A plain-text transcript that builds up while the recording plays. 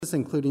campuses,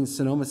 including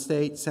Sonoma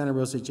State, Santa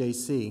Rosa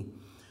JC.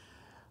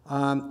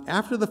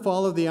 After the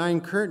fall of the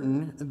Iron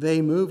Curtain,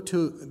 they moved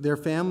their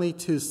family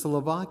to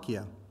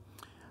Slovakia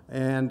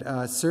and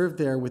served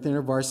there with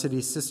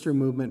InterVarsity's sister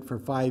movement for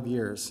 5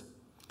 years.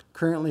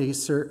 Currently,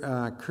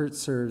 Kurt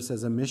serves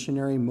as a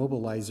missionary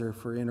mobilizer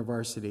for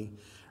InterVarsity,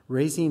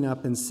 raising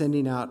up and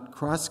sending out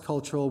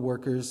cross-cultural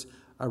workers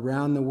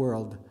around the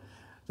world.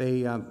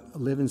 They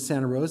live in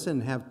Santa Rosa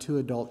and have 2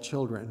 adult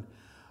children.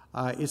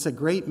 It's a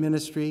great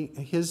ministry.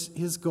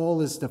 His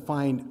goal is to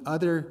find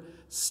other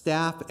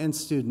staff and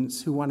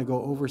students who want to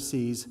go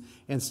overseas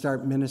and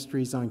start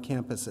ministries on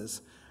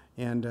campuses.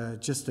 And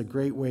just a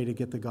great way to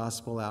get the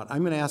gospel out.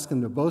 I'm going to ask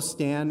them to both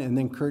stand and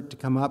then Kurt to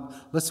come up.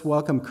 Let's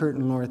welcome Kurt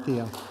and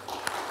Lorothea.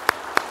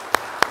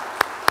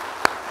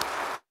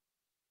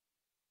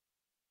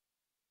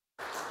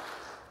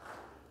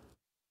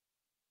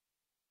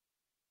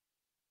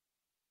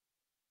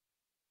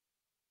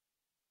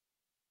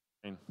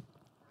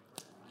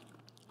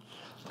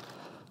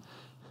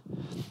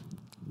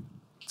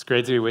 It's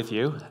great to be with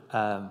you.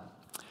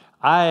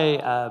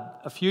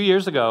 A few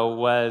years ago,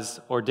 was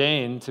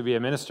ordained to be a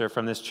minister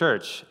from this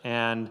church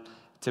and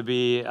to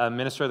be a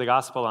minister of the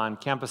gospel on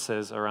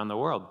campuses around the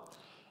world.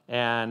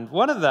 And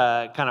one of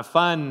the kind of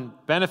fun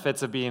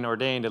benefits of being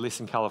ordained, at least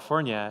in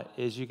California,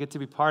 is you get to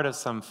be part of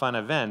some fun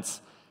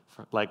events,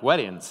 like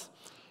weddings.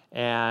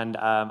 And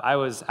I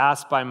was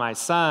asked by my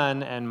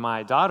son and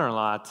my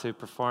daughter-in-law to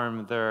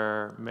perform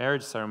their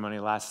marriage ceremony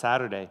last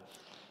Saturday.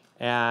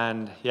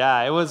 And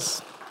yeah, it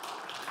was...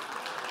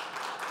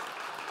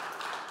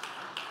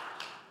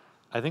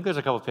 I think there's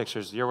a couple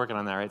pictures. You're working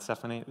on that, right,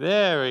 Stephanie?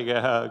 There we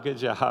go. Good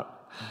job.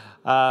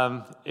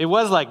 It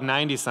was like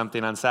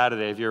 90-something on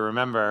Saturday, if you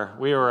remember.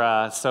 We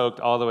were soaked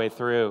all the way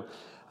through.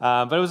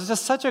 But it was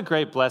just such a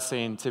great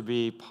blessing to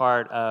be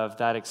part of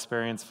that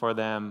experience for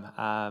them.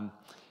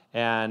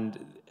 And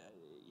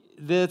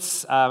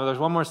there's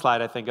one more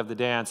slide, I think, of the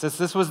dance.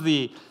 This was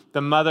the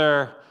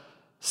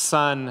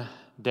mother-son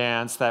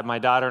dance that my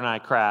daughter and I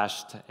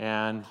crashed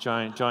and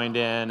joined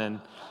in and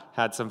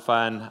had some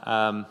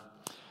fun.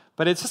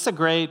 But it's just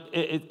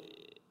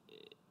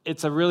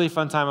it's a really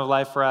fun time of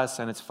life for us,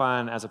 and it's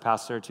fun as a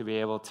pastor to be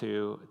able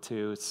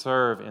to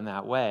serve in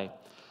that way.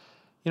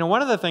 You know,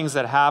 one of the things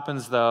that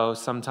happens, though,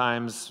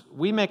 sometimes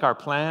we make our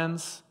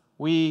plans,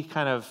 we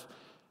kind of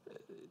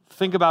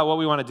think about what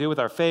we want to do with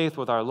our faith,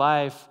 with our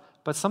life,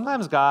 but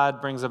sometimes God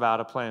brings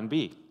about a plan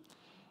B.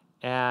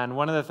 And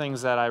one of the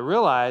things that I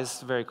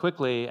realized very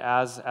quickly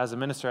as a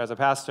minister, as a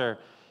pastor,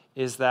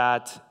 is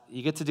that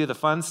you get to do the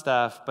fun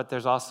stuff, but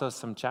there's also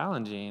some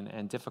challenging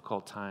and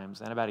difficult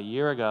times. And about a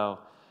year ago,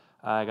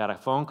 I got a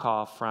phone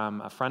call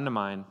from a friend of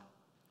mine,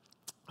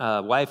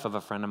 wife of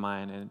a friend of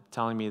mine, and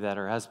telling me that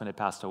her husband had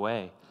passed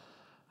away.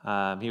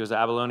 He was an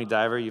abalone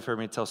diver. You've heard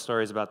me tell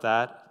stories about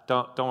that.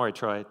 Don't worry,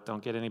 Troy.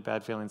 Don't get any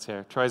bad feelings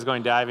here. Troy's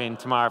going diving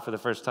tomorrow for the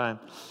first time.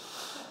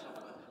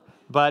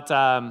 But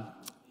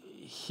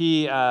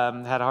he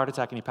had a heart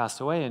attack and he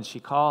passed away, and she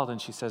called and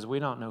she says, we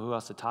don't know who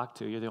else to talk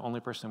to. You're the only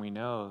person we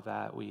know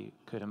that we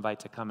could invite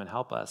to come and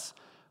help us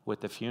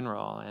with the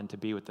funeral and to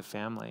be with the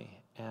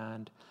family.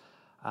 And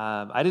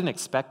I didn't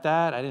expect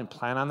that. I didn't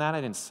plan on that.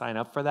 I didn't sign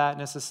up for that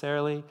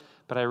necessarily.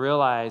 But I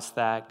realized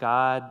that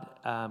God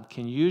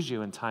can use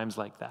you in times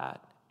like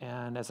that.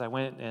 And as I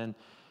went, and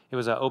it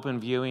was an open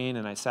viewing,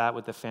 and I sat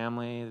with the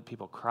family, the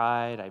people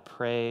cried, I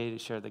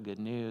prayed, shared the good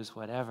news,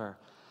 whatever.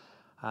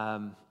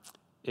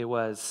 It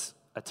was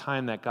a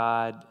time that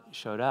God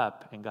showed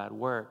up and God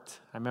worked.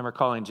 I remember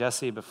calling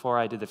Jesse before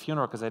I did the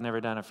funeral because I'd never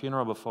done a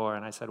funeral before,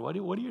 and I said, what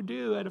do you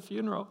do at a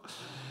funeral?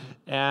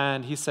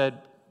 And he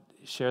said,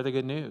 share the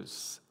good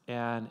news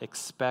and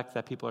expect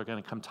that people are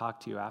going to come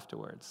talk to you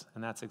afterwards.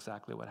 And that's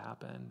exactly what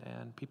happened.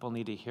 And people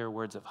need to hear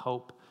words of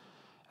hope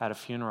at a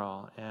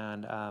funeral.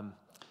 And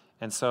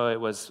so it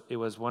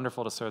was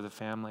wonderful to serve the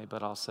family,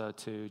 but also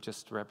to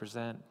just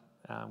represent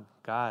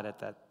God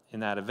in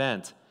that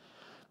event.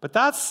 But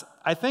that's,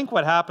 I think,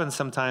 what happens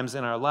sometimes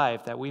in our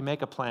life, that we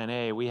make a plan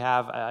A, we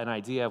have an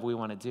idea of what we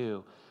want to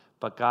do,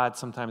 but God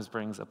sometimes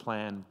brings a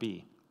plan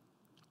B.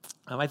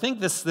 I think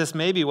this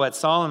may be what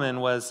Solomon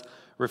was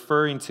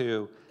referring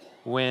to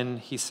when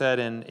he said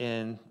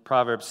in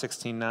Proverbs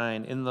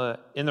 16:9,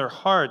 in their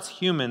hearts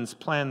humans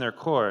plan their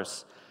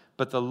course,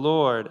 but the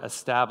Lord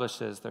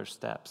establishes their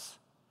steps.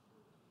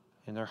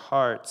 In their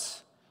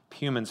hearts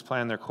humans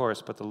plan their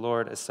course, but the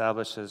Lord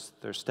establishes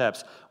their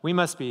steps. We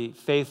must be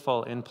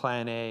faithful in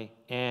plan A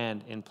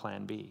and in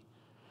plan B.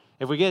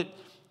 If we get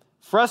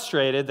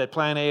frustrated that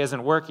plan A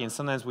isn't working,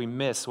 sometimes we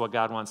miss what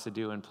God wants to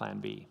do in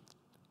plan B.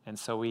 And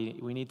so we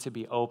need to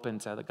be open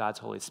to God's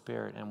Holy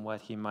Spirit and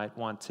what he might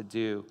want to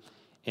do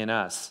in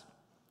us.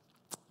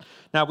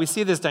 Now, we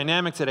see this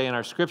dynamic today in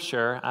our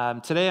scripture.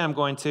 Today I'm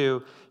going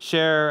to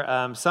share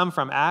some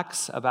from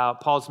Acts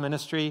about Paul's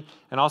ministry,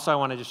 and also I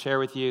wanted to share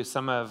with you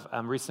some of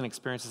recent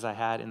experiences I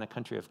had in the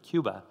country of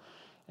Cuba,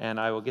 and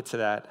I will get to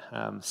that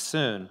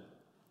soon.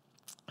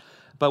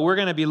 But we're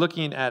going to be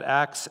looking at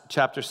Acts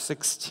chapter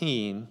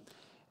 16,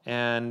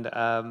 and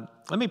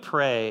let me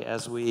pray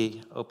as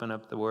we open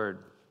up the Word.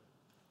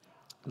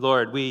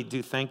 Lord, we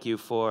do thank you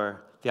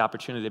for the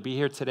opportunity to be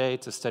here today,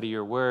 to study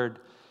your word,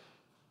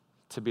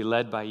 to be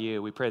led by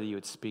you. We pray that you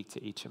would speak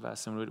to each of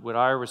us. And would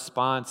our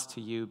response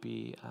to you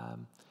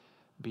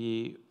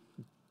be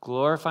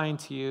glorifying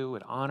to you,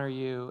 would honor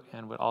you,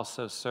 and would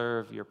also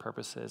serve your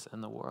purposes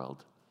in the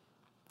world.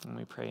 And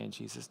we pray in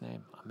Jesus'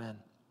 name. Amen.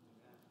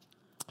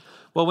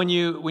 Well, when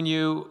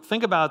you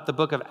think about the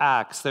book of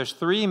Acts, there's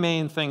three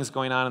main things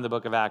going on in the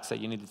book of Acts that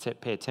you need to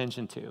pay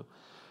attention to.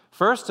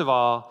 First of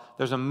all,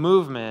 there's a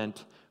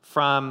movement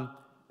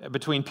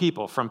between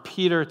people, from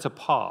Peter to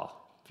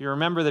Paul. If you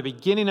remember the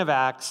beginning of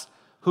Acts,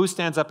 who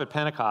stands up at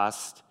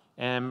Pentecost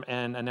and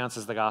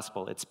announces the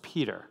gospel? It's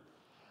Peter.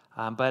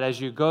 But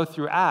as you go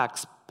through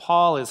Acts,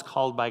 Paul is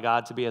called by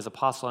God to be his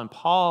apostle, and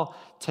Paul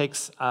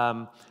takes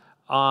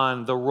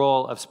on the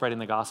role of spreading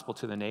the gospel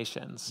to the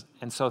nations.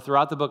 And so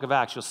throughout the book of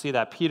Acts, you'll see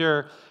that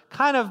Peter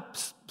kind of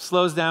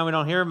slows down. We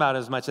don't hear about it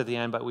as much at the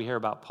end, but we hear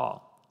about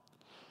Paul.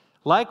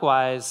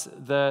 Likewise,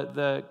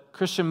 the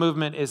Christian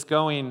movement is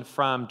going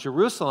from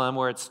Jerusalem,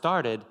 where it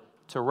started,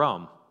 to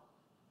Rome.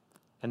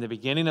 And the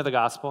beginning of the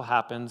gospel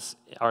happens,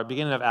 or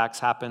beginning of Acts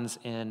happens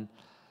in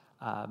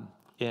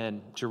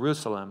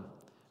Jerusalem,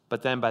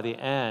 but then by the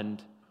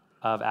end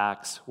of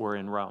Acts, we're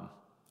in Rome.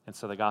 And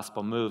so the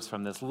gospel moves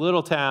from this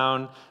little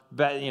town,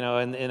 in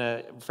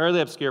a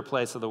fairly obscure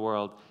place of the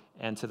world,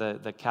 and to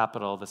the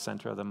capital, the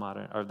center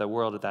of the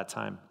world at that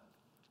time.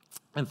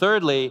 And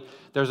thirdly,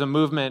 there's a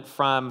movement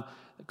from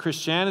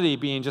Christianity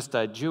being just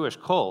a Jewish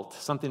cult,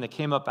 something that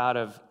came up out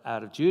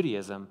of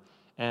Judaism,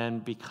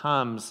 and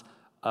becomes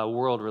a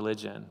world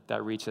religion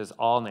that reaches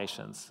all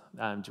nations.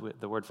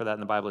 The word for that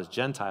in the Bible is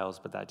Gentiles,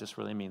 but that just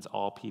really means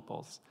all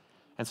peoples.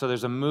 And so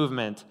there's a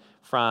movement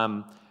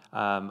from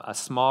a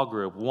small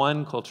group,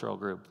 one cultural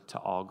group, to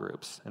all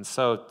groups. And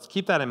so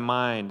keep that in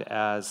mind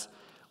as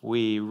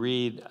we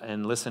read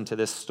and listen to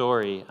this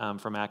story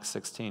from Acts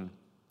 16.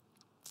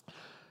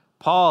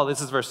 Paul, this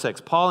is verse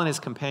 6, Paul and his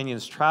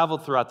companions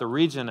traveled throughout the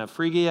region of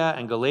Phrygia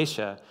and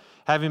Galatia,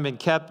 having been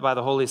kept by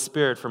the Holy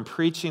Spirit from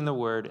preaching the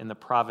word in the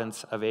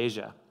province of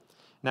Asia.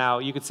 Now,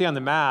 you can see on the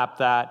map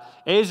that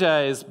Asia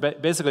is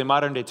basically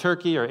modern-day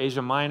Turkey or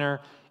Asia Minor,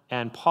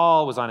 and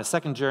Paul was on a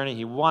second journey.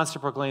 He wants to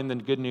proclaim the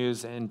good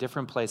news in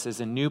different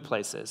places, in new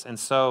places. And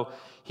so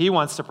he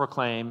wants to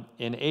proclaim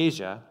in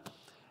Asia.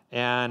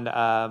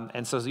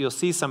 And so you'll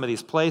see some of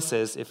these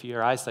places if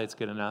your eyesight's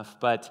good enough.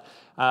 But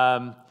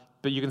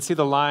you can see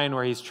the line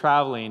where he's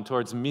traveling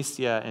towards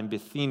Mysia and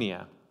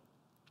Bithynia.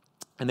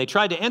 And they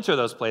tried to enter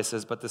those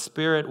places, but the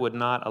Spirit would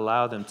not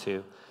allow them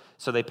to.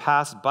 So they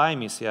passed by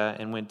Mysia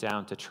and went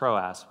down to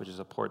Troas, which is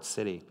a port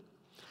city.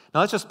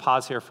 Now let's just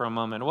pause here for a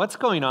moment. What's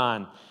going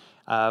on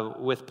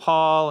with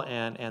Paul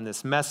and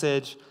this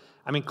message?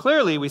 I mean,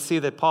 clearly we see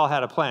that Paul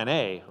had a plan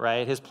A,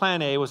 right? His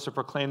plan A was to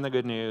proclaim the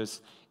good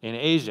news in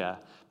Asia.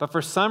 But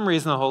for some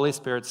reason, the Holy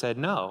Spirit said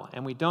no.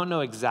 And we don't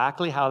know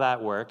exactly how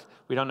that worked.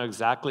 We don't know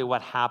exactly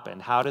what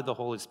happened. How did the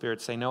Holy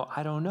Spirit say no?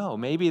 I don't know.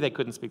 Maybe they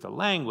couldn't speak the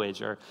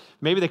language, or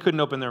maybe they couldn't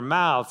open their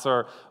mouths,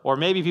 or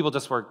maybe people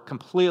just were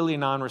completely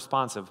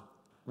non-responsive.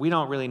 We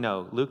don't really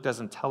know. Luke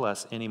doesn't tell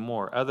us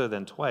anymore, other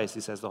than twice he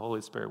says the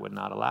Holy Spirit would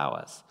not allow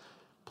us.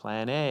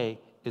 Plan A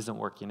isn't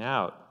working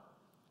out.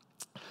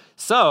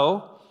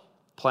 So,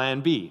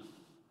 plan B.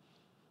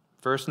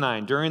 Verse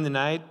 9, during the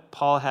night,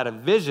 Paul had a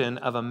vision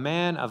of a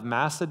man of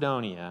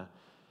Macedonia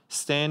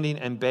standing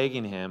and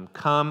begging him,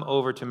 come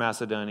over to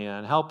Macedonia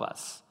and help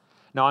us.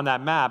 Now, on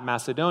that map,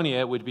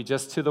 Macedonia would be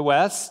just to the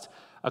west,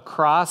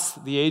 across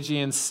the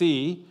Aegean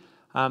Sea,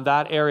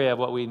 that area of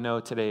what we know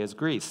today as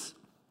Greece.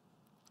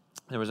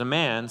 There was a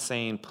man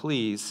saying,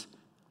 please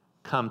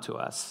come to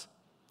us.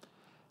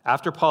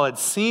 After Paul had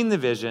seen the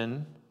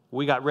vision,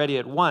 we got ready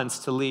at once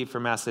to leave for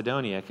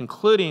Macedonia,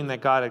 concluding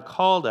that God had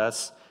called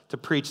us to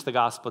preach the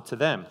gospel to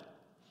them.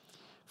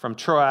 From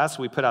Troas,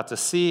 we put out to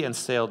sea and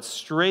sailed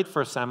straight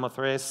for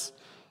Samothrace.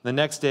 The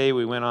next day,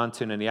 we went on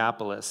to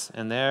Neapolis,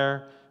 and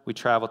there we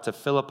traveled to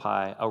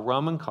Philippi, a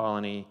Roman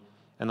colony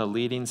and the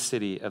leading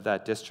city of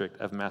that district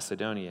of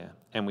Macedonia,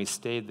 and we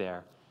stayed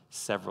there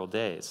several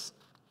days.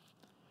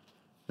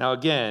 Now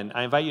again,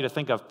 I invite you to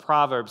think of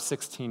Proverbs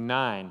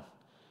 16:9,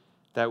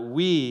 that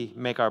we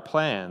make our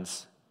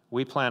plans,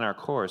 we plan our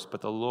course,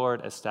 but the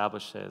Lord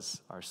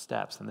establishes our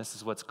steps. And this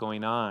is what's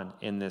going on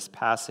in this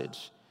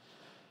passage.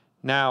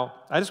 Now,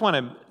 I just want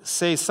to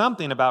say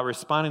something about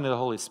responding to the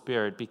Holy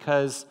Spirit,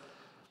 because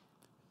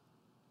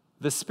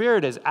the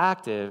Spirit is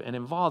active and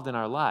involved in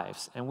our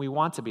lives, and we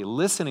want to be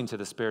listening to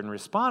the Spirit and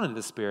responding to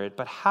the Spirit,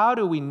 but how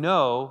do we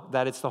know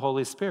that it's the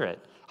Holy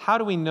Spirit? How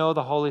do we know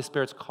the Holy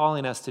Spirit's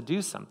calling us to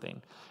do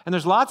something? And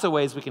there's lots of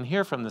ways we can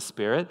hear from the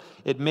Spirit.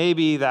 It may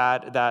be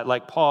that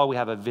like Paul, we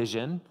have a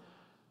vision,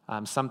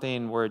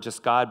 something where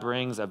just God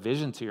brings a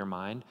vision to your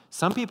mind.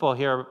 Some people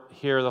hear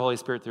the Holy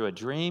Spirit through a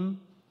dream,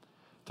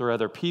 through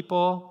other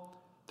people,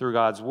 through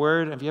God's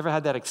Word. Have you ever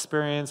had that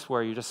experience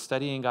where you're just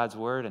studying God's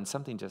Word and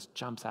something just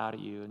jumps out at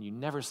you and you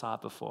never saw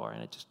it before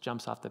and it just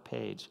jumps off the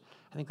page?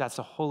 I think that's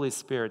the Holy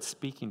Spirit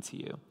speaking to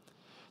you.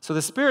 So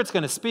the Spirit's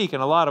going to speak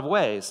in a lot of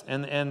ways.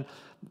 And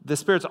the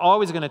Spirit's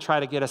always going to try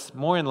to get us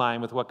more in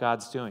line with what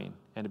God's doing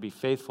and to be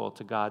faithful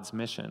to God's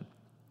mission.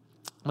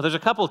 Well, there's a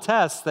couple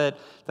tests that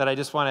I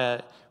just want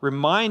to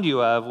remind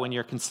you of when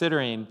you're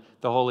considering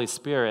the Holy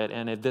Spirit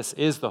and if this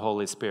is the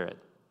Holy Spirit.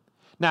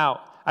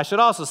 Now, I should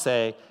also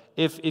say,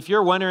 if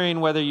you're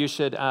wondering whether you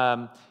should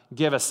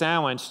give a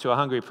sandwich to a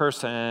hungry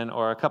person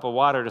or a cup of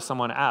water to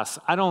someone else,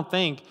 I don't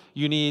think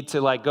you need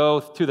to go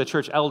to the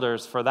church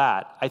elders for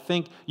that. I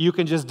think you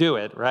can just do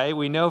it, right?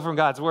 We know from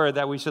God's word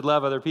that we should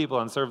love other people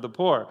and serve the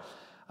poor.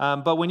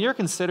 But when you're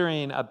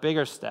considering a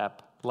bigger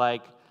step,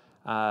 like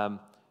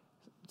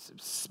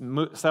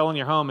selling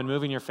your home and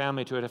moving your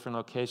family to a different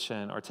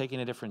location or taking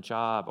a different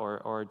job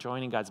or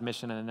joining God's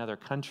mission in another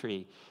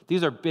country,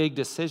 these are big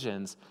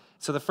decisions.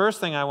 So the first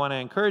thing I want to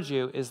encourage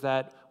you is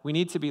that we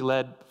need to be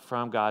led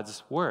from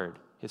God's word,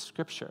 his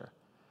scripture.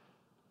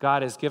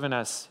 God has given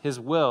us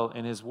his will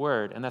in his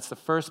word, and that's the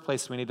first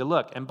place we need to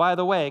look. And by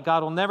the way,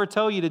 God will never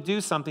tell you to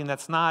do something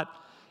that's not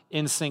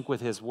in sync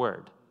with his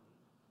word.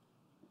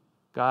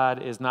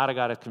 God is not a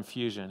God of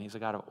confusion. He's a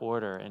God of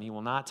order, and he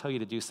will not tell you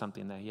to do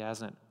something that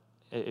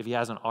if he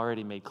hasn't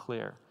already made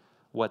clear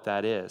what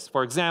that is.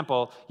 For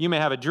example, you may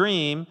have a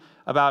dream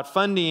about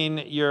funding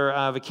your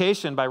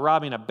vacation by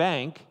robbing a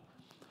bank,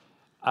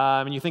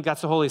 and you think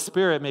that's the Holy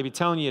Spirit maybe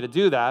telling you to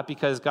do that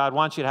because God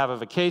wants you to have a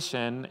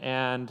vacation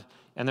and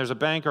there's a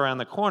bank around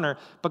the corner.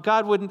 But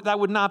that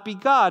would not be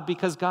God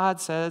because God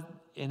said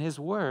in his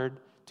word,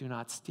 do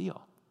not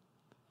steal.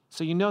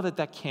 So you know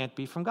that can't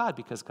be from God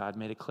because God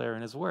made it clear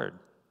in his word.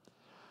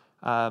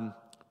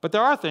 But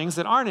there are things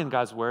that aren't in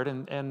God's word,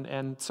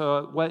 and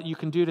so what you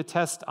can do to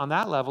test on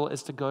that level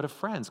is to go to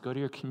friends, go to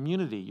your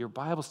community, your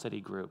Bible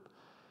study group,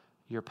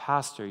 your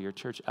pastor, your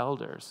church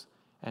elders,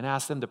 and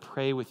ask them to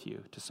pray with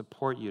you, to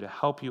support you, to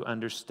help you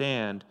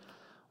understand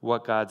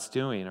what God's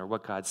doing or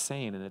what God's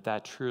saying, and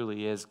that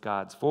truly is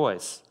God's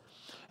voice.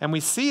 And we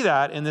see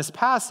that in this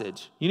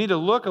passage. You need to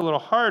look a little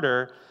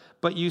harder,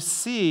 but you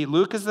see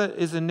Luke is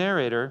the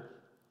narrator,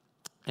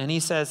 and he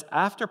says,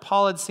 after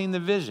Paul had seen the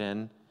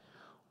vision,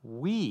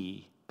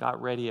 we got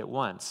ready at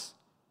once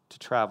to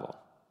travel,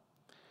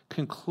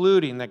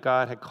 concluding that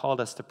God had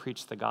called us to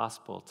preach the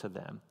gospel to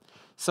them.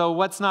 So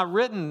what's not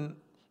written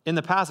in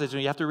the passage,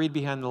 and you have to read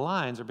behind the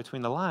lines or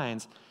between the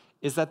lines,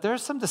 is that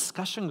there's some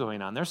discussion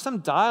going on. There's some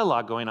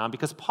dialogue going on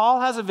because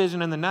Paul has a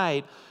vision in the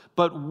night,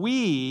 but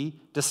we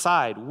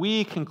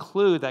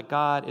conclude that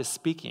God is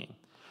speaking.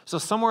 So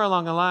somewhere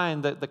along the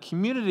line, the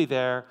community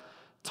there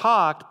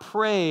talked,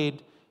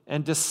 prayed,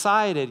 and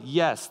decided,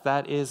 yes,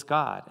 that is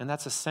God. And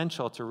that's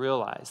essential to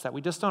realize, that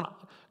we just don't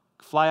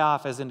fly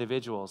off as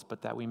individuals,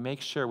 but that we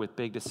make sure with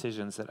big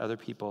decisions that other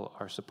people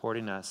are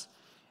supporting us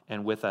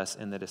and with us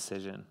in the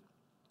decision.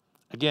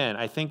 Again,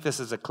 I think this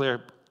is a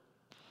clear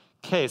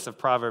case of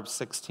Proverbs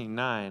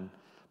 16:9.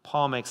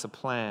 Paul makes a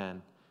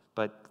plan,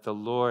 but the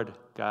Lord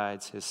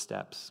guides his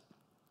steps.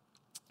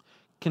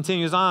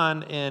 Continues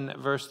on in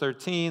verse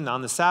 13.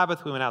 On the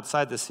Sabbath, we went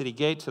outside the city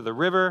gate to the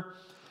river,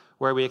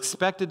 where we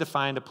expected to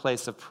find a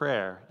place of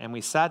prayer, and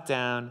we sat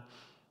down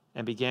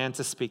and began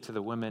to speak to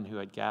the women who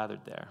had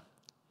gathered there.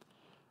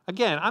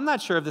 Again, I'm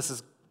not sure if this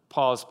is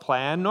Paul's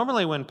plan.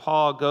 Normally when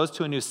Paul goes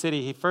to a new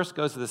city, he first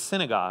goes to the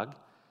synagogue,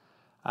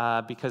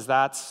 because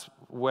that's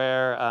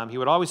where he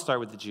would always start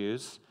with the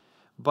Jews.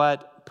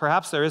 But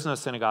perhaps there is no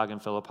synagogue in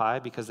Philippi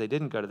because they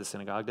didn't go to the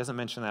synagogue. It doesn't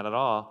mention that at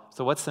all.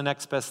 So what's the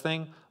next best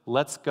thing?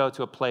 Let's go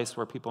to a place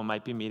where people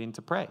might be meeting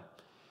to pray.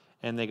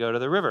 And they go to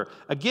the river.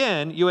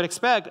 Again, you would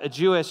expect a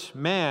Jewish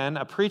man,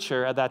 a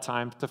preacher at that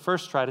time, to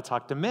first try to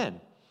talk to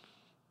men.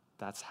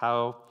 That's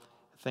how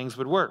things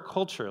would work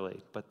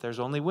culturally. But there's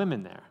only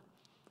women there.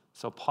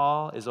 So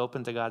Paul is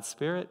open to God's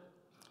Spirit.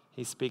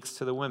 He speaks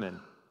to the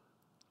women.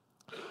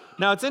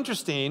 Now, it's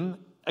interesting.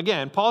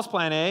 Again, Paul's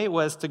plan A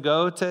was to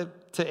go to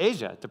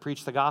Asia to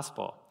preach the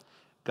gospel.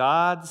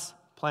 God's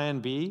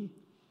plan B,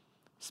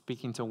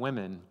 speaking to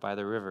women by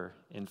the river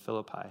in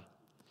Philippi.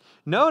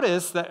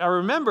 Notice that, or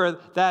remember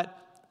that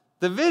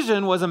the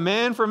vision was a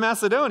man from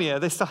Macedonia.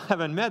 They still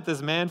haven't met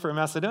this man from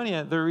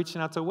Macedonia. They're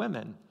reaching out to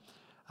women.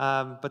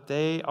 But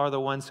they are the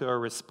ones who are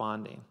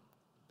responding.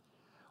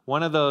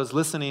 One of those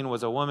listening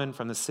was a woman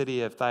from the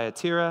city of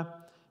Thyatira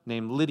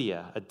named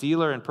Lydia, a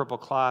dealer in purple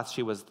cloth.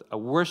 She was a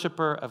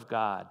worshiper of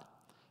God.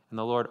 And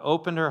the Lord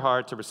opened her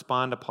heart to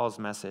respond to Paul's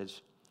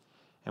message.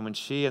 And when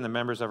she and the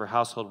members of her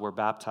household were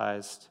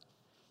baptized,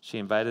 she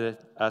invited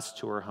us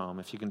to her home.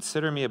 If you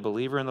consider me a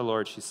believer in the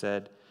Lord, she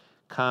said,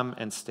 come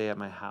and stay at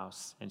my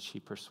house. And she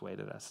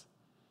persuaded us.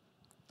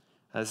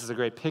 Now, this is a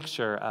great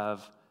picture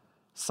of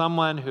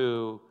someone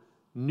who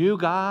knew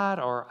God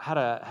or had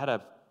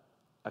a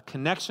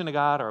connection to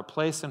God or a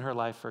place in her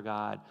life for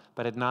God,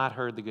 but had not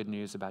heard the good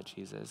news about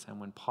Jesus. And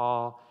when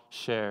Paul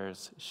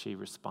shares, she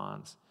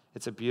responds.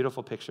 It's a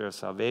beautiful picture of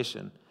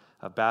salvation,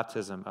 of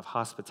baptism, of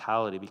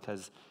hospitality,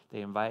 because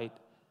they invite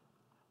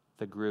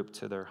the group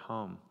to their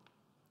home.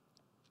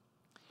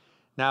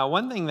 Now,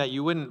 one thing that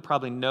you wouldn't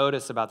probably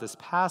notice about this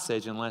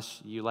passage,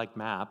 unless you like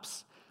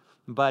maps,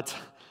 but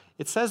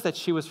it says that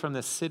she was from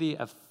the city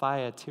of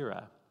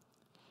Thyatira.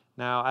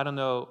 Now, I don't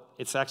know,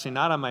 it's actually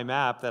not on my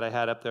map that I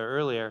had up there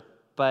earlier,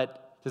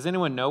 but does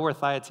anyone know where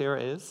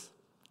Thyatira is?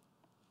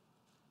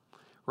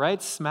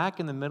 Right smack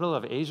in the middle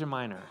of Asia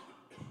Minor.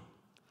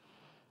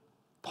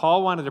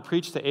 Paul wanted to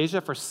preach to Asia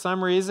for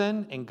some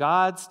reason. In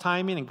God's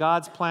timing and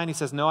God's plan, he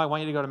says, no, I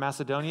want you to go to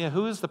Macedonia.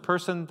 Who is the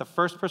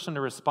first person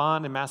to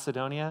respond in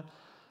Macedonia?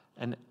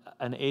 An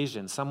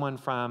Asian, someone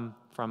from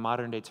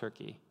modern-day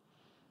Turkey.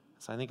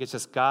 So I think it's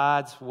just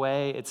God's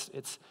way.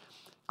 It's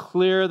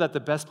clear that the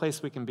best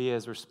place we can be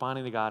is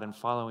responding to God and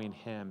following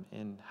him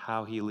in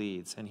how he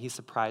leads. And he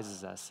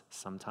surprises us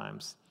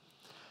sometimes.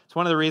 It's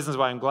one of the reasons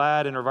why I'm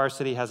glad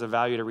InterVarsity has a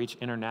value to reach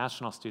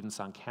international students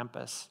on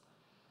campus.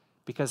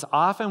 Because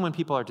often when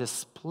people are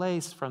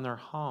displaced from their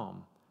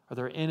home or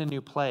they're in a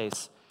new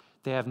place,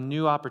 they have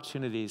new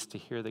opportunities to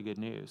hear the good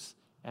news,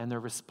 and they're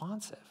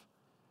responsive.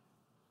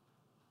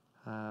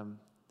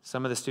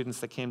 Some of the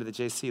students that came to the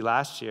JC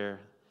last year,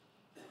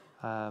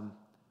 one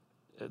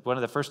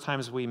of the first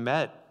times we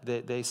met,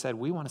 they said,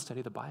 we want to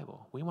study the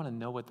Bible. We want to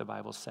know what the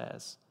Bible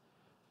says.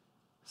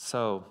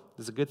 So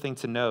it's a good thing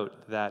to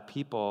note that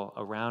people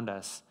around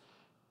us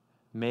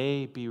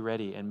may be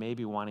ready and may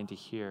be wanting to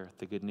hear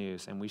the good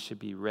news, and we should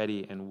be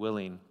ready and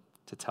willing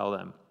to tell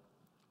them.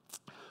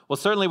 Well,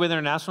 certainly with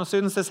international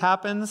students, this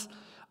happens.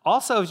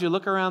 Also, as you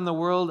look around the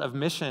world of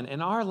mission, in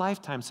our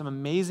lifetime, some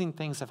amazing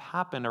things have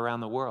happened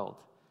around the world.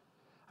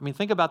 I mean,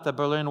 think about the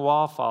Berlin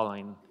Wall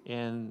falling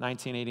in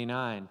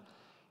 1989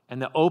 and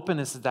the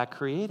openness that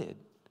created.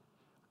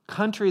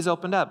 Countries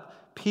opened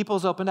up,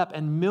 peoples opened up,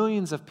 and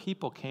millions of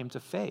people came to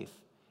faith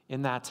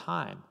in that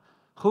time.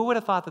 Who would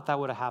have thought that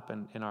would have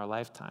happened in our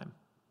lifetime?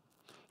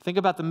 Think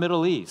about the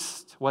Middle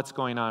East, what's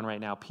going on right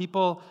now.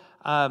 People,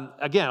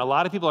 again, a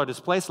lot of people are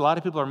displaced, a lot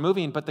of people are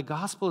moving, but the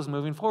gospel is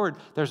moving forward.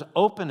 There's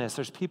openness,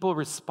 there's people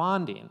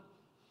responding.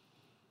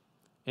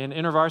 In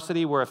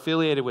InterVarsity, we're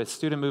affiliated with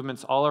student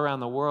movements all around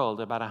the world,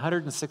 about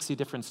 160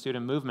 different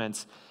student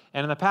movements.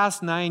 And in the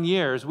past 9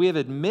 years, we have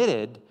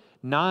admitted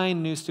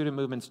 9 new student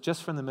movements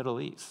just from the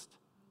Middle East.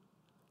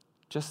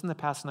 Just in the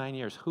past 9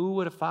 years. Who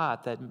would have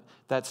thought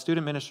that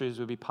student ministries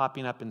would be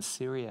popping up in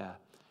Syria,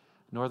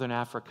 Northern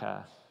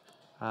Africa,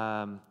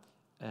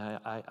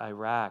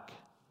 Iraq.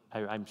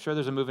 I'm sure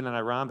there's a movement in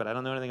Iran, but I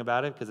don't know anything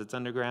about it because it's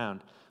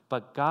underground.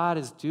 But God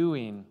is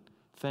doing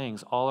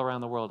things all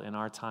around the world in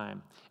our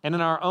time. And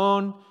in our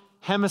own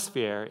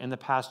hemisphere in the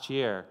past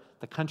year,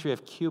 the country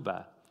of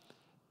Cuba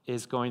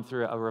is going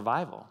through a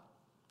revival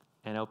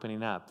and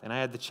opening up. And I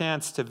had the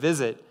chance to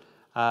visit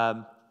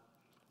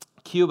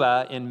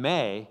Cuba in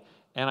May,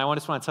 and I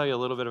just want to tell you a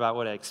little bit about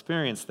what I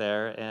experienced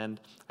there, and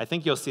I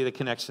think you'll see the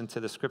connection to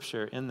the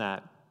scripture in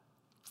that.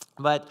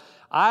 But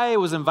I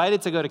was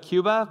invited to go to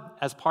Cuba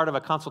as part of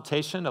a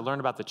consultation to learn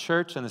about the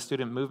church and the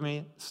student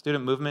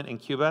movement in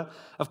Cuba.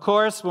 Of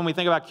course, when we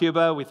think about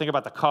Cuba, we think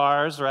about the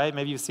cars, right?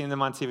 Maybe you've seen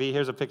them on TV.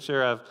 Here's a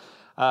picture of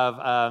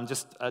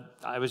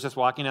I was just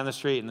walking down the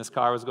street and this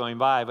car was going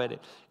by. But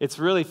it's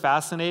really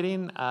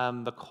fascinating,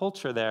 the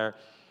culture there.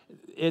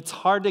 It's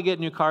hard to get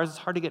new cars. It's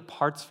hard to get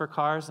parts for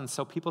cars. And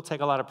so people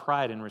take a lot of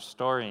pride in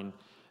restoring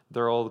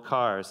their old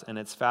cars. And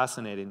it's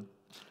fascinating.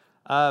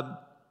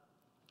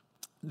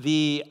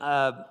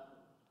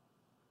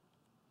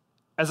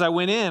 As I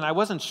went in, I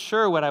wasn't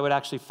sure what I would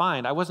actually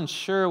find. I wasn't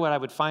sure what I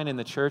would find in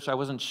the church. I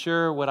wasn't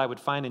sure what I would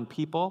find in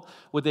people.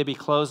 Would they be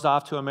closed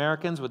off to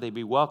Americans? Would they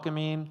be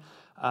welcoming?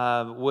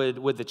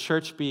 Would the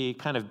church be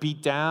kind of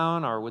beat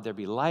down, or would there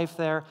be life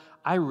there?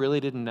 I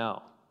really didn't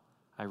know.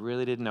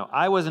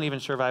 I wasn't even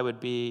sure if I would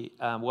be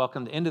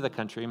welcomed into the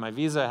country. My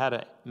visa had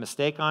a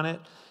mistake on it,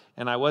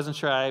 and I wasn't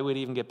sure I would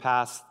even get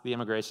past the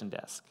immigration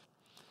desk.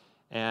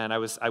 And I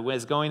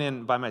was going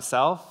in by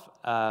myself.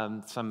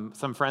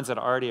 Some friends had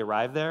already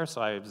arrived there,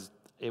 so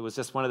it was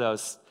just one of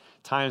those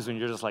times when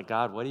you're just like,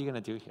 God, what are you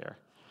going to do here?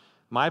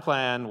 My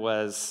plan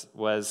was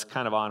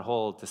kind of on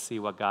hold to see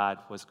what God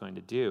was going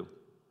to do.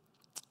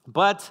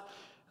 But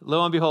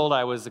lo and behold,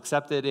 I was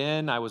accepted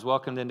in, I was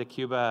welcomed into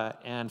Cuba,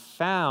 and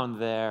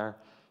found there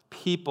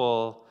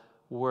people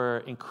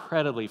were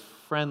incredibly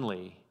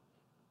friendly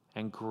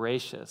and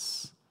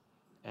gracious.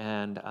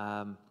 And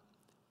I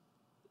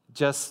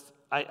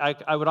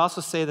would also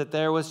say that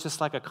there was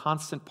just like a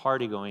constant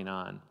party going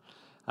on.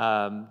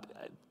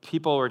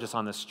 People were just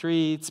on the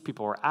streets,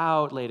 people were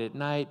out late at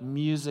night,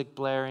 music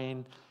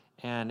blaring,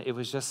 and it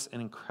was just an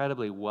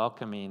incredibly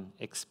welcoming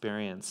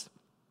experience.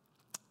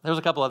 There was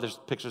a couple other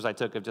pictures I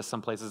took of just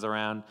some places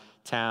around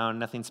town,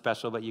 nothing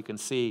special, but you can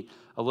see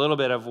a little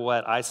bit of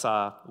what I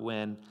saw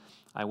when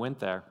I went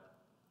there.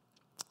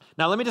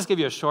 Now, let me just give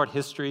you a short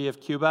history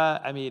of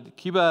Cuba. I mean,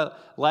 Cuba,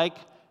 like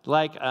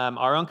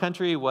our own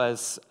country,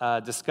 was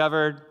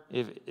discovered,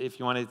 if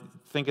you want to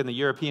think in the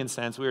European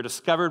sense, we were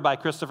discovered by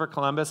Christopher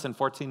Columbus in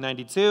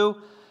 1492,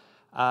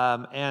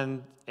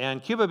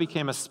 and Cuba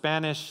became a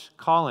Spanish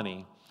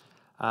colony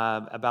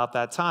about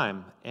that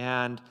time.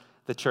 And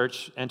the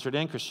church entered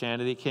in,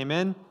 Christianity came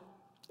in,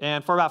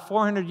 and for about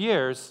 400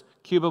 years,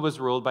 Cuba was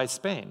ruled by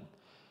Spain.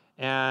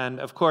 And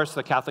of course,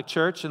 the Catholic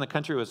Church in the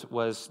country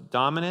was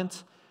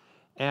dominant.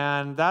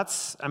 And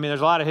there's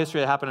a lot of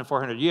history that happened in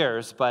 400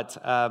 years, but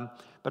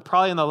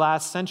probably in the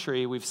last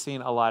century, we've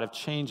seen a lot of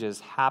changes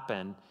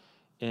happen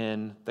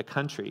in the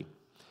country.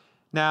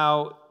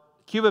 Now,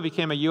 Cuba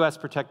became a U.S.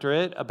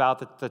 protectorate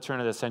about the turn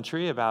of the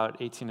century,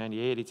 about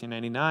 1898,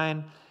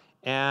 1899,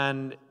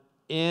 and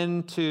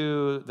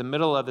into the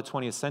middle of the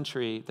 20th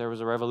century, there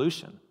was a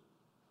revolution.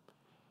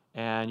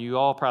 And you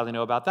all probably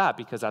know about that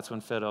because that's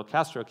when Fidel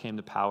Castro came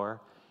to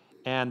power.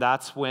 And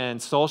that's when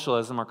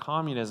socialism or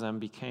communism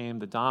became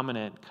the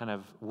dominant kind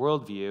of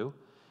worldview.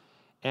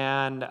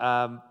 And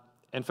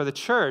for the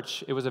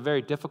church, it was a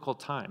very difficult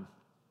time.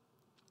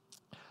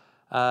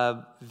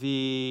 A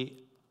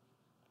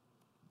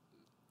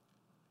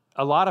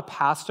lot of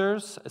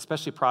pastors,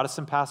 especially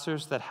Protestant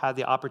pastors, that had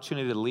the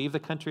opportunity to leave the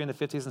country in the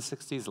 50s and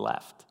 60s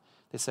left.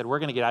 They said, we're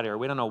going to get out of here.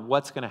 We don't know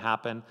what's going to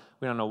happen.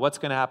 We don't know what's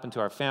going to happen to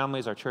our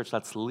families, our church.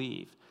 Let's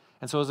leave.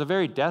 And so it was a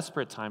very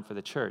desperate time for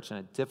the church and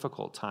a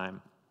difficult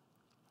time.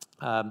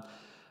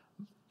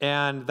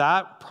 And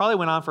that probably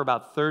went on for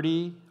about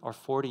 30 or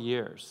 40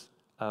 years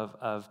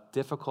of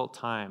difficult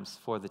times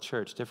for the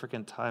church,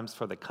 difficult times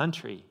for the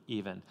country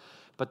even.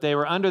 But they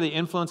were under the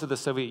influence of the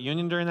Soviet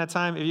Union during that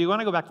time. If you want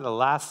to go back to the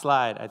last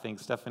slide, I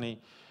think,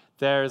 Stephanie,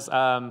 there's,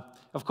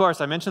 of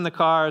course, I mentioned the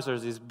cars.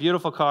 There's these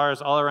beautiful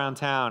cars all around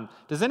town.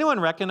 Does anyone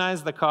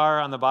recognize the car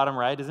on the bottom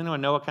right? Does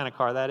anyone know what kind of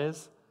car that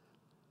is?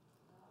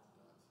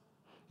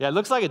 Yeah, it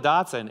looks like a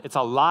Datsun. It's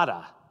a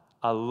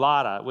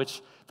Lada,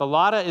 which the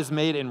Lada is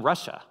made in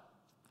Russia.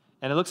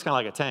 And it looks kind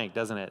of like a tank,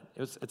 doesn't it?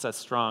 It's a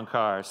strong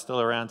car,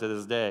 still around to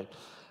this day.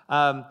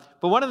 But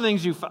one of the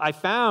things I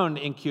found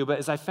in Cuba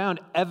is I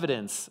found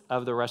evidence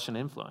of the Russian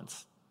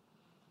influence.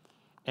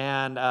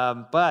 And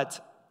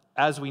but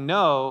as we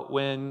know,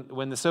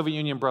 when the Soviet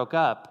Union broke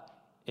up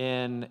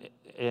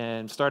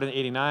started in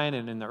 '89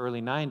 and in the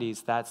early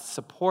 '90s, that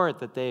support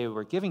that they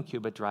were giving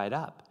Cuba dried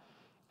up,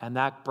 and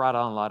that brought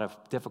on a lot of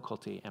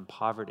difficulty and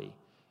poverty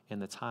in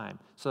the time.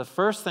 So the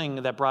first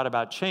thing that brought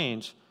about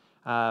change.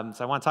 So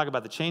I want to talk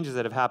about the changes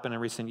that have happened in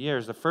recent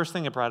years. The first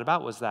thing it brought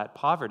about was that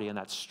poverty and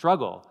that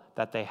struggle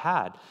that they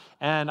had.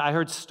 And I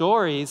heard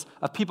stories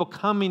of people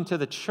coming to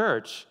the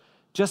church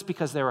just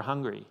because they were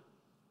hungry,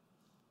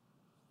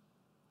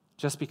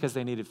 just because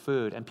they needed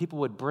food. And people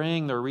would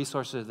bring their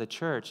resources to the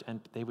church and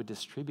they would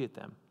distribute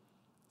them.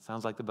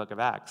 Sounds like the book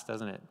of Acts,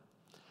 doesn't it?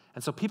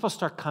 And so people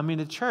start coming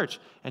to church,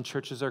 and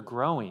churches are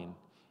growing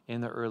in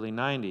the early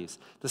 90s.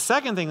 The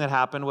second thing that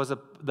happened was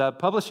the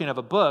publishing of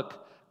a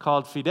book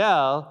called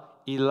Fidel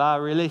y la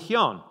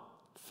Religión,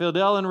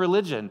 Fidel and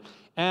Religion.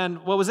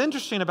 And what was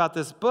interesting about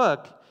this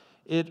book,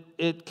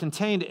 it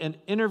contained an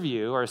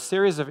interview or a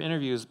series of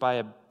interviews by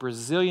a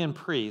Brazilian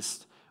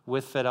priest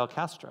with Fidel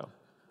Castro.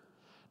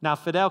 Now,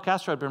 Fidel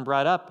Castro had been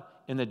brought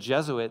up in the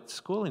Jesuit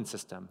schooling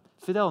system.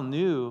 Fidel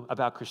knew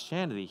about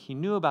Christianity. He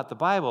knew about the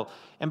Bible.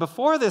 And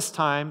before this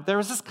time, there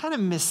was this kind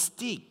of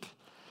mystique,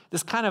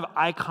 this kind of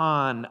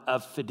icon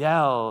of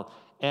Fidel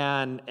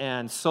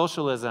and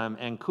socialism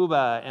and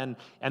Cuba and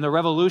the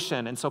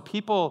revolution. And so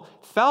people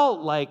felt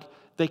like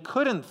they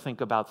couldn't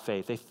think about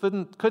faith. They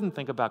couldn't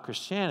think about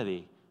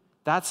Christianity.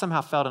 That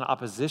somehow felt in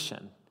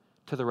opposition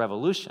to the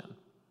revolution.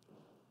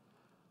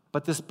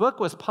 But this book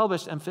was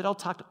published, and Fidel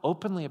talked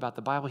openly about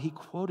the Bible. He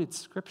quoted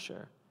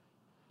Scripture.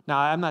 Now,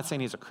 I'm not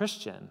saying he's a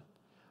Christian,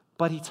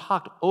 but he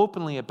talked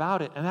openly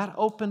about it, and that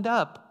opened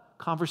up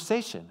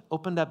conversation,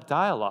 opened up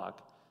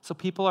dialogue. So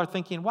people are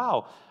thinking,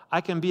 wow, I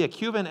can be a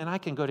Cuban and I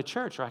can go to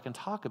church, or I can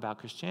talk about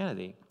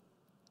Christianity.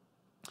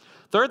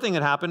 Third thing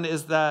that happened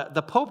is that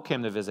the Pope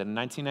came to visit in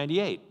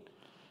 1998.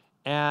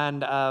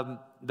 And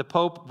the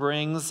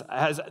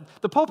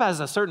Pope has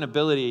a certain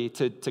ability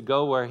to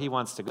go where he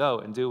wants to go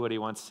and do what he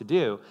wants to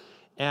do.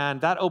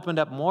 And that opened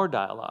up more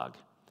dialogue.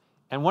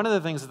 And one of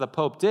the things that the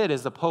Pope did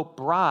is the Pope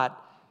brought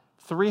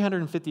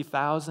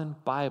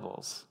 350,000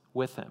 Bibles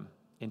with him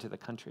into the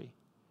country.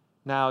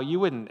 Now, you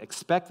wouldn't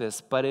expect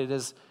this, but it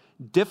is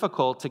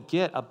difficult to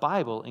get a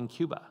Bible in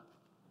Cuba.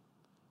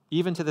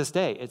 Even to this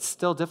day, it's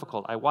still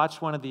difficult. I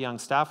watched one of the young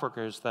staff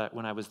workers that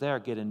when I was there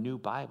get a new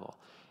Bible.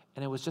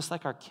 And it was just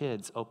like our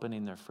kids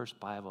opening their first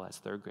Bible as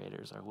third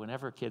graders, or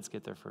whenever kids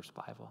get their first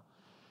Bible.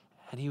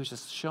 And he was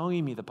just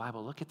showing me the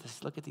Bible. Look at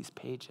this, look at these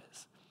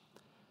pages.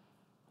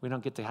 We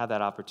don't get to have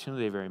that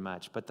opportunity very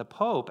much. But the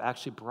Pope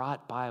actually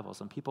brought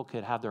Bibles, and people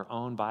could have their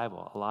own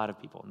Bible. A lot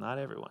of people, not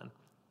everyone.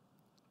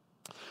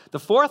 The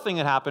fourth thing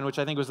that happened, which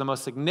I think was the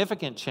most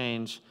significant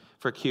change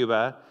for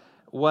Cuba,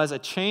 was a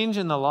change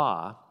in the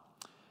law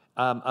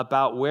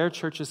about where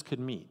churches could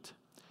meet.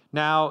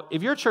 Now,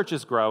 if your church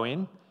is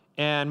growing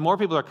and more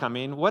people are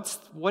coming,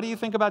 what do you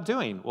think about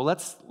doing? Well,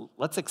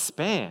 let's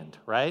expand,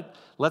 right?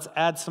 Let's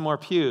add some more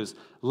pews.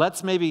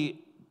 Let's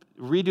maybe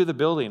redo the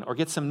building or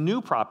get some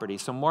new property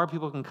so more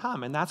people can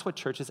come. And that's what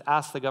churches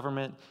asked the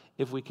government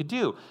if we could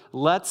do.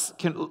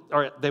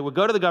 Or they would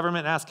go to the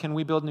government and ask, can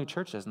we build new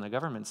churches? And the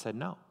government said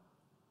no.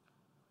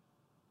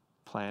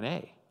 Plan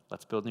A,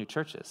 let's build new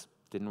churches.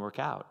 Didn't work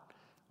out.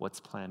 What's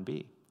plan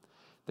B?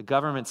 The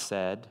government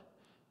said,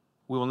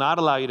 we will not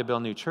allow you to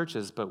build new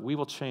churches, but we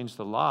will change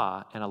the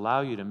law and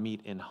allow you to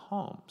meet in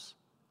homes.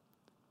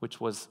 which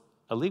was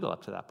illegal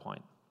up to that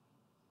point.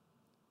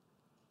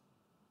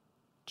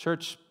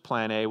 Church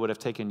plan A would have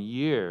taken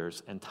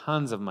years and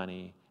tons of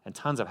money and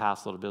tons of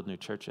hassle to build new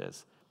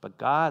churches. But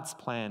God's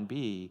plan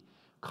B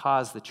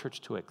caused the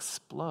church to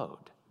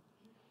explode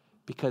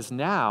because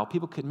now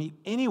people could meet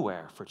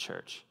anywhere for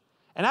church.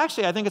 And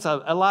actually, I think it's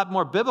a lot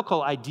more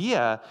biblical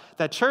idea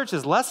that church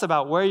is less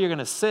about where you're going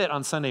to sit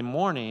on Sunday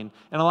morning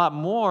and a lot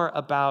more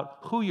about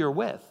who you're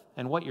with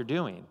and what you're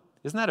doing.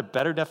 Isn't that a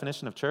better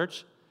definition of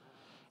church?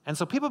 And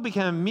so people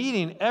began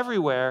meeting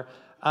everywhere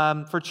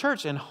for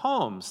church in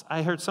homes.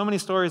 I heard so many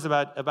stories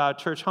about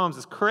church homes.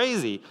 It's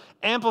crazy.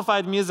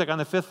 Amplified music on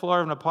the 5th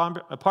floor of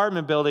an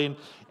apartment building,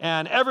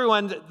 and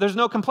there's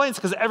no complaints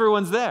because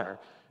everyone's there,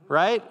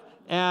 right?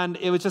 And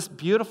it was just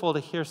beautiful to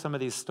hear some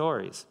of these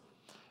stories.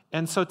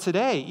 And so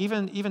today,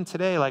 even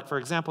today, like for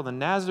example, the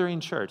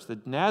Nazarene Church, the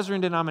Nazarene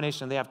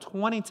denomination, they have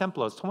 20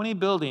 templos, 20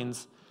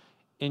 buildings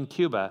in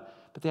Cuba,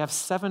 but they have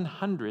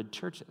 700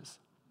 churches.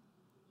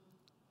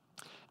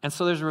 And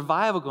so there's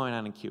revival going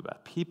on in Cuba.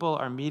 People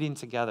are meeting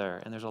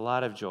together, and there's a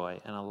lot of joy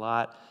and a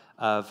lot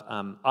of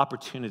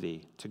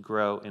opportunity to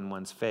grow in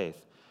one's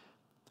faith.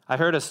 I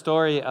heard a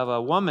story of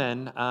a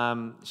woman.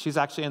 She's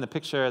actually in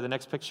the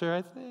next picture,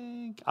 I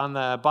think. On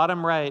the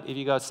bottom right, if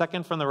you go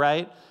second from the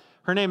right,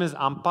 her name is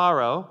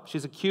Amparo.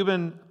 She's a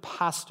Cuban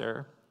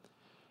pastor.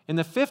 In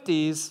the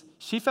 50s,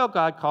 she felt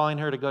God calling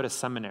her to go to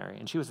seminary,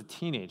 and she was a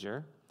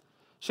teenager.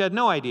 She had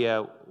no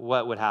idea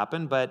what would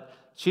happen, but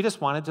she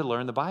just wanted to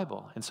learn the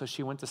Bible, and so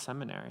she went to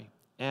seminary.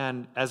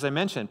 And as I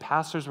mentioned,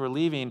 pastors were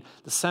leaving.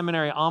 The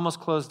seminary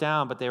almost closed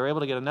down, but they were able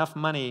to get enough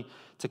money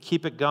to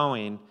keep it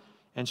going,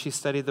 and she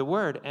studied the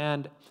Word.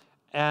 And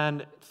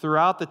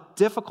throughout the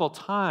difficult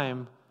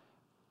time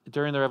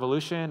during the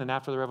Revolution and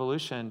after the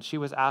Revolution, she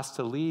was asked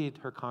to lead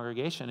her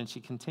congregation, and she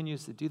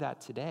continues to do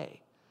that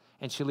today.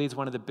 And she leads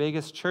one of the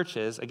biggest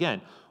churches,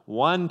 again,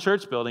 one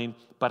church building,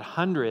 but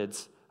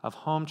hundreds of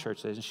home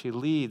churches, and she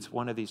leads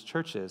one of these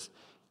churches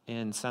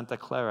in Santa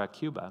Clara,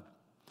 Cuba.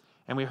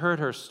 And we heard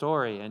her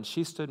story, and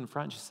she stood in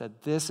front and she said,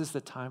 this is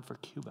the time for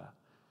Cuba.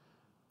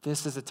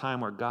 This is a time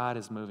where God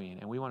is moving,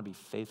 and we want to be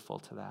faithful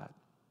to that.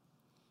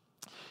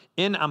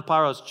 In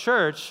Amparo's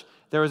church,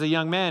 there was a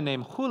young man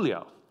named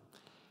Julio.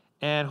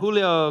 And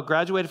Julio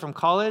graduated from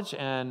college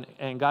and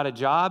got a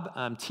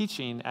job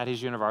teaching at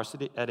his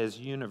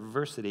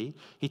university.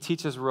 He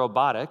teaches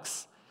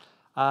robotics.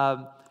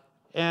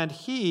 And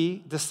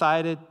he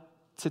decided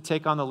to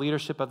take on the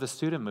leadership of the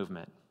student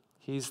movement.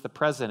 He's the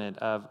president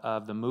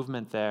of the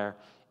movement there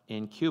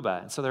in Cuba.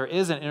 And so there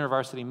is an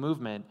intervarsity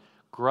movement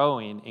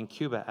growing in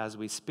Cuba as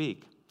we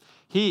speak.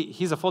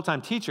 He's a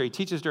full-time teacher. He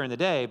teaches during the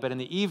day, but in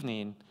the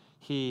evening,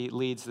 he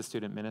leads the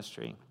student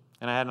ministry.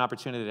 And I had an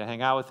opportunity to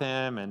hang out with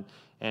him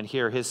and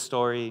hear his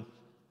story.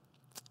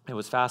 It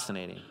was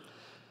fascinating.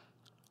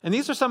 And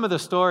these are some of the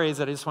stories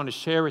that I just want to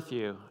share with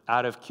you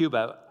out of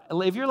Cuba.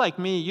 If you're like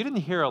me, you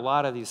didn't hear a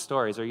lot of these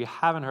stories, or you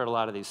haven't heard a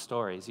lot of these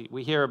stories.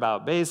 We hear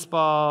about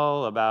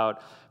baseball,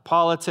 about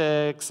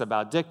politics,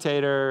 about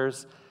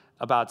dictators,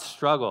 about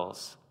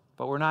struggles,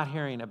 but we're not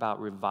hearing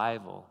about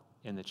revival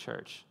in the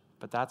church.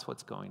 But that's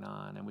what's going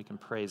on, and we can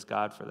praise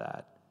God for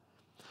that.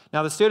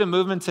 Now, the student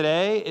movement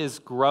today is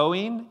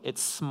growing.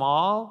 It's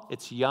small,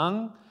 it's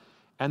young,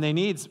 and they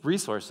need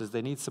resources.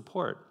 They need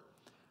support.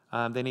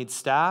 They need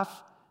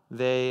staff.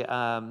 They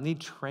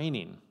need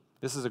training.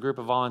 This is a group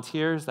of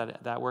volunteers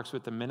that works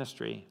with the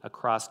ministry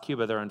across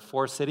Cuba. They're in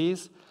 4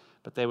 cities,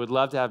 but they would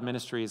love to have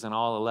ministries in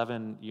all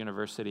 11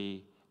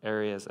 university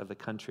areas of the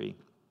country.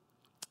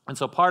 And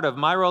so part of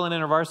my role in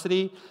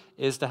InterVarsity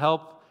is to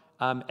help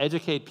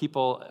educate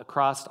people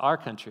across our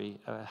country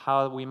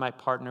how we might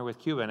partner with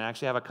Cuba. And I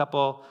actually have a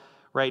couple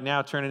right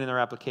now turning in their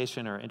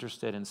application or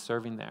interested in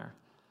serving there.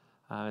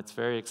 It's a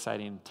very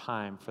exciting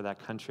time for that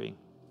country.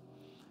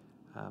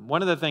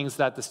 One of the things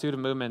that the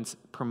student movement's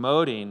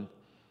promoting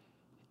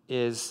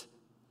is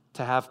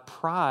to have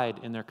pride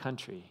in their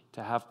country,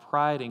 to have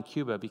pride in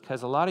Cuba,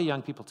 because a lot of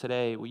young people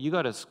today, you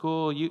go to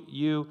school,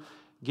 you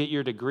get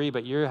your degree,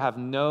 but you have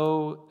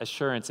no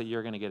assurance that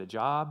you're going to get a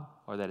job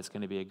or that it's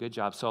going to be a good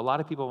job. So a lot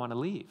of people want to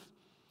leave.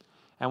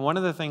 And one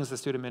of the things the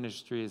student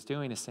ministry is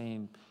doing is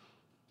saying,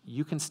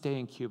 you can stay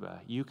in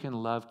Cuba, you can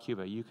love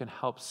Cuba, you can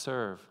help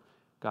serve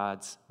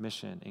God's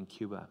mission in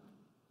Cuba.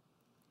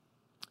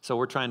 So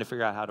we're trying to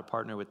figure out how to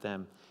partner with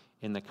them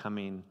in the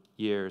coming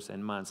years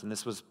and months. And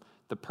this was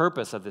the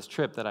purpose of this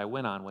trip that I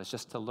went on, was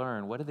just to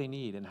learn what do they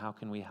need and how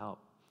can we help.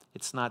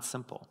 It's not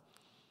simple,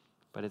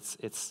 but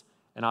it's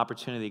an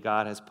opportunity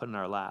God has put in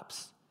our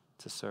laps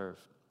to serve.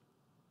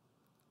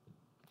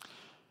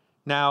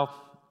 Now,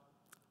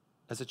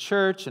 as a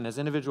church and as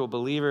individual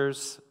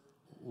believers,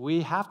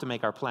 we have to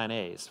make our plan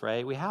A's,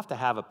 right? We have to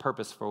have a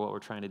purpose for what we're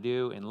trying to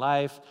do in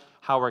life,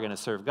 how we're going to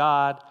serve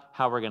God,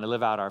 how we're going to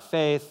live out our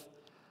faith.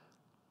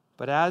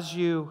 But as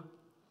you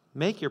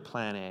make your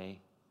plan A,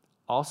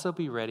 also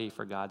be ready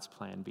for God's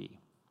plan B.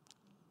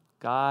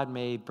 God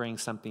may bring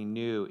something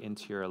new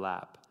into your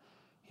lap.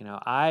 You know,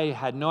 I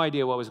had no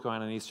idea what was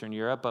going on in Eastern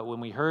Europe, but when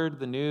we heard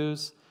the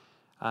news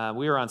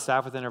We were on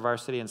staff with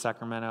InterVarsity in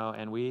Sacramento,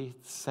 and we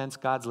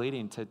sensed God's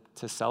leading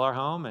to sell our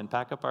home and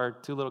pack up our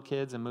 2 little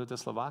kids and move to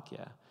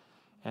Slovakia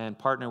and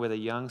partner with a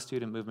young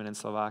student movement in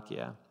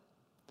Slovakia.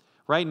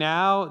 Right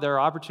now, there are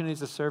opportunities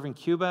to serve in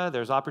Cuba.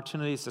 There's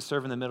opportunities to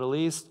serve in the Middle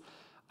East.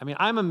 I mean,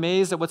 I'm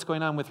amazed at what's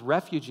going on with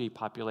refugee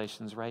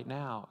populations right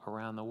now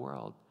around the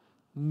world.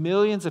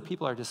 Millions of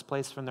people are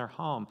displaced from their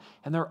home,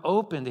 and they're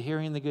open to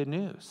hearing the good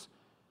news.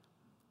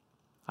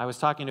 I was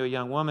talking to a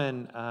young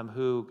woman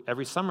who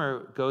every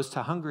summer goes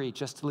to Hungary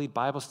just to lead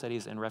Bible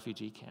studies in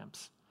refugee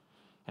camps.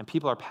 And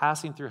people are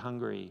passing through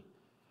Hungary,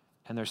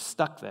 and they're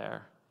stuck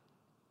there,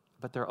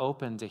 but they're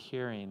open to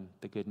hearing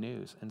the good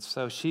news. And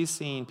so she's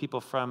seeing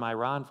people from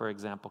Iran, for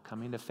example,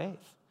 coming to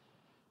faith.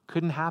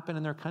 Couldn't happen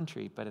in their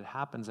country, but it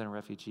happens in a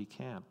refugee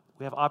camp.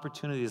 We have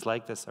opportunities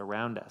like this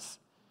around us.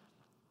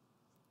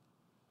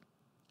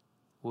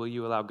 Will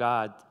you allow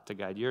God to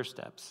guide your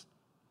steps?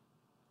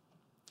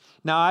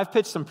 Now, I've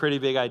pitched some pretty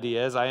big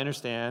ideas, I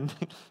understand.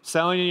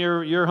 Selling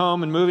your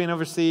home and moving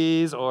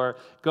overseas, or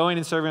going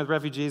and serving with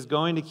refugees,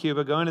 going to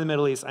Cuba, going to the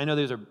Middle East. I know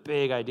these are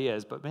big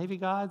ideas, but maybe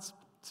God's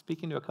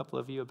speaking to a couple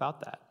of you about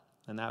that,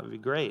 and that would be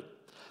great.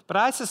 But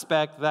I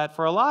suspect that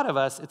for a lot of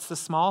us, it's the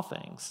small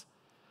things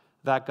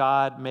that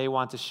God may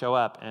want to show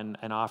up and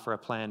offer a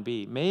plan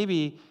B.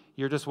 Maybe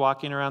you're just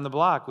walking around the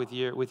block with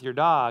your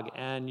dog,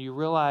 and you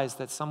realize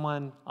that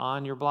someone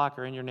on your block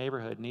or in your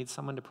neighborhood needs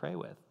someone to pray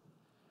with,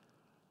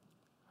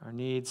 or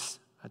needs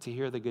to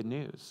hear the good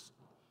news.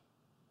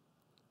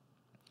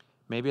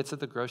 Maybe it's at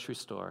the grocery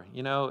store.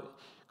 You know,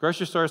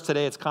 grocery stores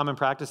today, it's common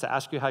practice to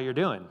ask you how you're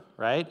doing,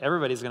 right?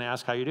 Everybody's going to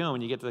ask how you're doing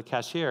when you get to the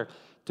cashier.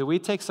 Do we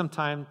take some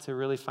time to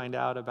really find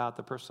out about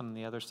the person on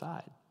the other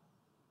side?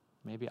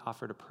 Maybe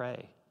offer to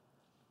pray.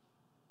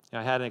 You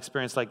know, I had an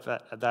experience like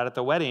that at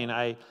the wedding.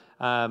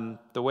 The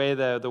way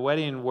the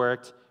wedding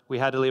worked, we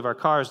had to leave our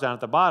cars down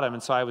at the bottom,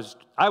 and so I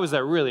was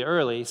there really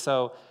early,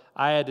 so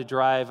I had to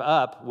drive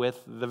up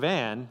with the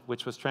van,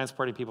 which was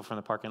transporting people from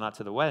the parking lot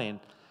to the wedding.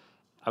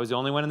 I was the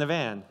only one in the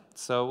van,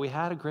 so we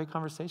had a great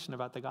conversation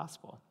about the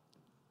gospel.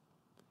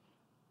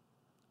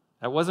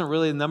 That wasn't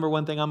really the number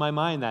one thing on my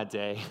mind that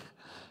day.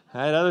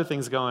 I had other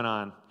things going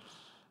on.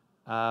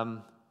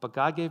 But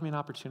God gave me an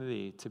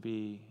opportunity to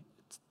be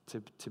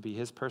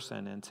his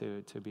person and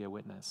to be a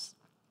witness.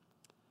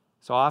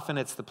 So often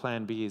it's the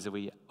plan B's that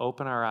we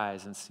open our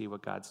eyes and see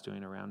what God's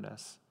doing around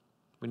us.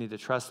 We need to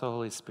trust the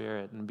Holy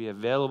Spirit and be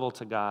available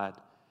to God.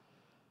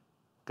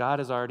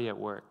 God is already at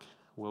work.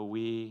 Will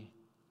we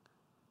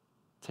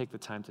take the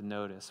time to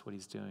notice what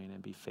he's doing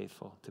and be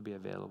faithful to be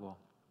available?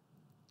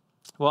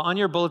 Well, on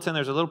your bulletin,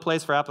 there's a little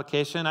place for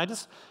application. I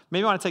just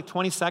maybe want to take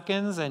 20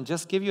 seconds and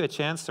just give you a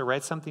chance to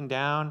write something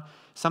down,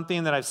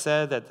 something that I've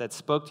said that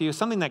spoke to you,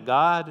 something that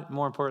God,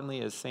 more importantly,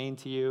 is saying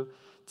to you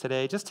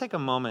today. Just take a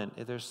moment.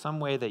 If there's some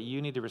way that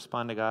you need to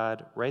respond to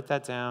God, write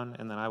that down,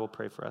 and then I will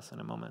pray for us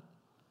in a moment.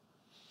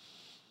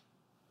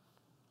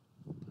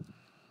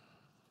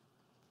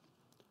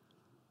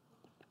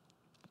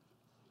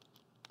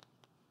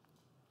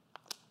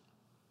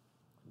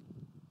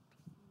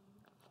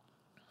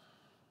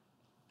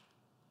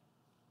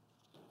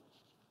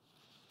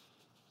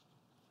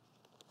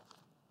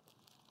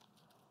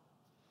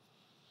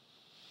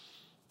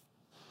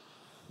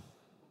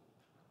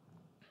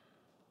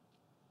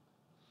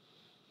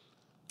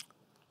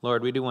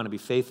 Lord, we do want to be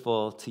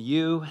faithful to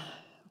you.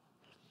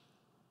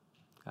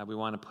 God, we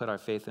want to put our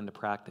faith into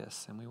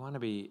practice, and we want to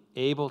be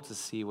able to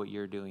see what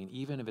you're doing,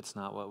 even if it's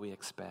not what we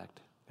expect.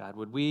 God,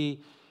 would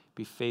we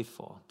be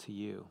faithful to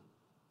you,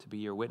 to be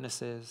your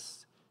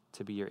witnesses,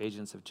 to be your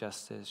agents of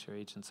justice, your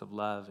agents of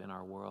love in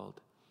our world?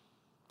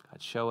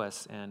 God, show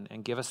us and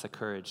give us the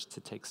courage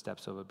to take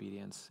steps of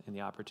obedience in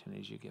the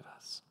opportunities you give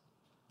us.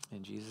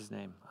 In Jesus'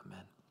 name,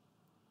 amen.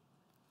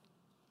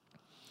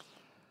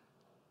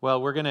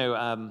 Well, we're going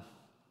to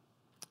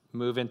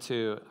move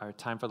into our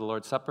time for the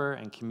Lord's Supper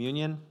and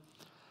communion.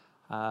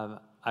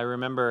 I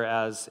remember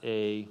as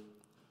a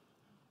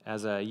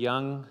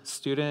young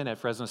student at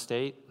Fresno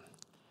State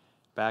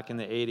back in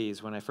the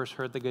 80s when I first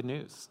heard the good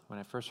news, when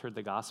I first heard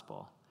the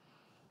gospel.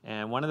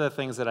 And one of the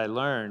things that I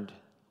learned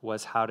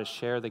was how to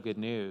share the good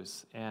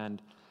news. And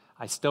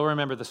I still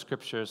remember the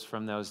scriptures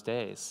from those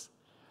days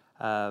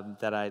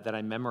that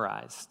I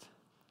memorized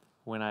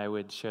when I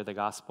would share the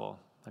gospel.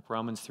 Like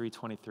Romans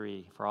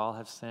 3:23, for all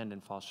have sinned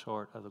and fall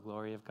short of the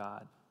glory of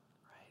God.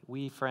 Right?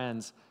 We,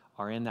 friends,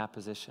 are in that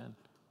position.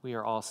 We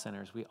are all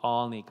sinners. We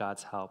all need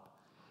God's help.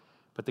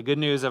 But the good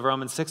news of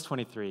Romans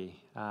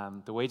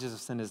 6:23, the wages of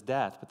sin is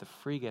death, but the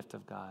free gift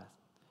of God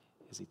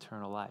is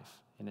eternal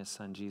life in his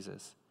son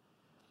Jesus.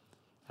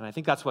 And I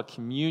think that's what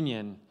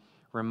communion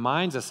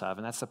reminds us of,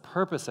 and that's the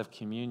purpose of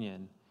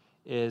communion,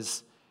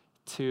 is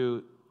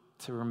to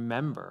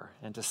remember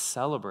and to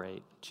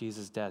celebrate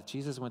Jesus' death.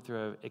 Jesus went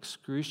through an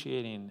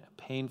excruciating,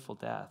 painful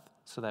death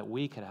so that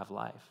we could have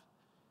life.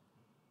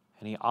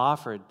 And he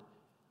offered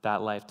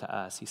that life to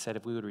us. He said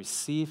if we would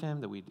receive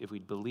him, if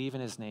we'd believe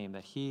in his name,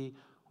 that he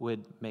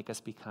would make us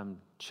become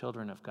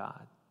children of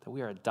God, that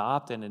we are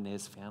adopted into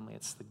his family.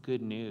 It's the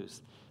good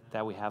news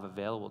that we have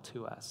available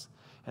to us.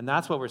 And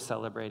that's what we're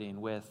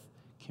celebrating with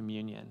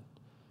communion.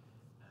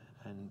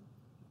 And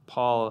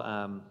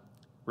Paul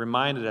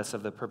reminded us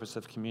of the purpose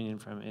of communion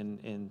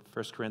in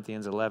 1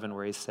 Corinthians 11,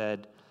 where he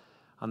said,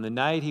 on the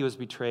night he was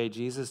betrayed,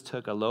 Jesus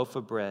took a loaf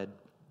of bread,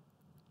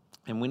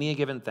 and when he had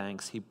given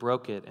thanks, he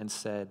broke it and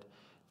said,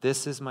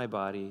 this is my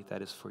body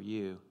that is for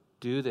you.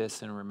 Do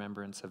this in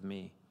remembrance of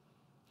me.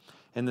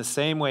 In the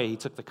same way, he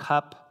took the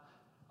cup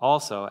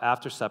also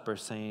after supper,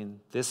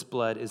 saying, this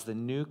blood is the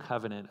new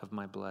covenant of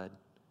my blood,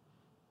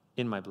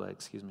 in my blood,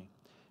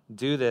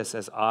 Do this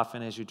as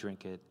often as you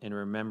drink it in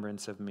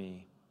remembrance of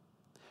me.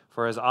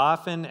 For as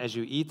often as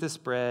you eat this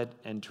bread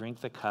and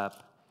drink the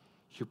cup,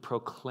 you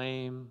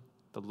proclaim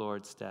the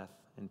Lord's death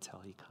until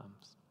he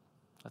comes.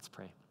 Let's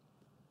pray.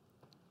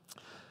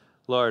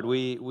 Lord,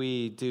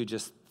 we do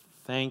just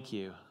thank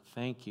you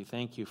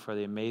for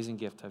the amazing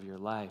gift of your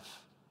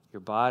life, your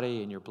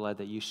body and your blood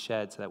that you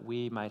shed so that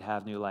we might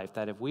have new life,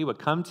 that if we would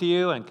come to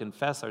you and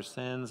confess our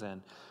sins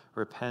and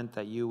repent,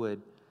 that you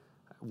would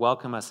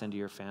welcome us into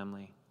your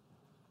family.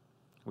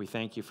 We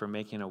thank you for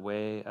making a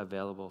way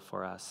available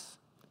for us.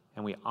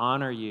 And we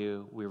honor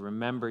you, we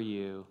remember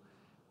you,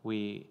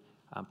 we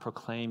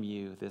proclaim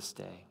you this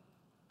day.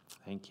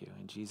 Thank you.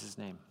 In Jesus'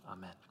 name,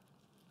 amen.